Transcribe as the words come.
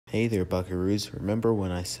Hey there, buckaroos. Remember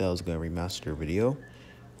when I said I was going to remaster a video?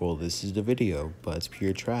 Well, this is the video, but it's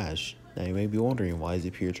pure trash. Now you may be wondering, why is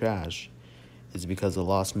it pure trash? It's because I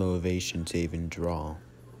lost motivation to even draw.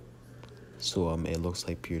 So, it looks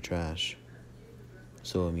like pure trash.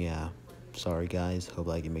 So, yeah. Sorry guys, hope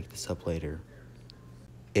I can make this up later.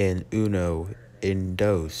 In uno, in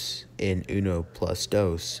dos, in uno plus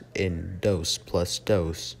dos, in dos plus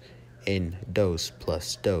dos, in dos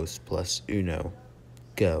plus uno.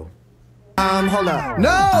 Go. Hold up. No,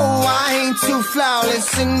 I ain't too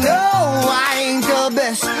flawless, and no, I ain't the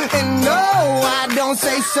best, and no, I don't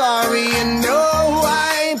say sorry, and no,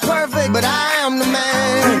 I ain't perfect, but I am the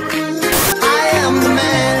man. I am the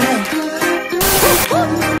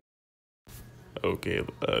man. Okay,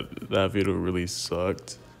 that video really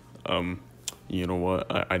sucked. You know what?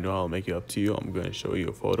 I know I'll make it up to you. I'm gonna show you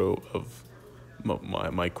a photo of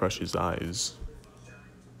my crush's eyes.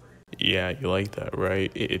 Yeah, you like that, right?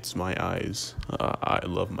 It's my eyes. I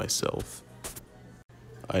love myself.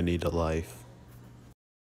 I need a life.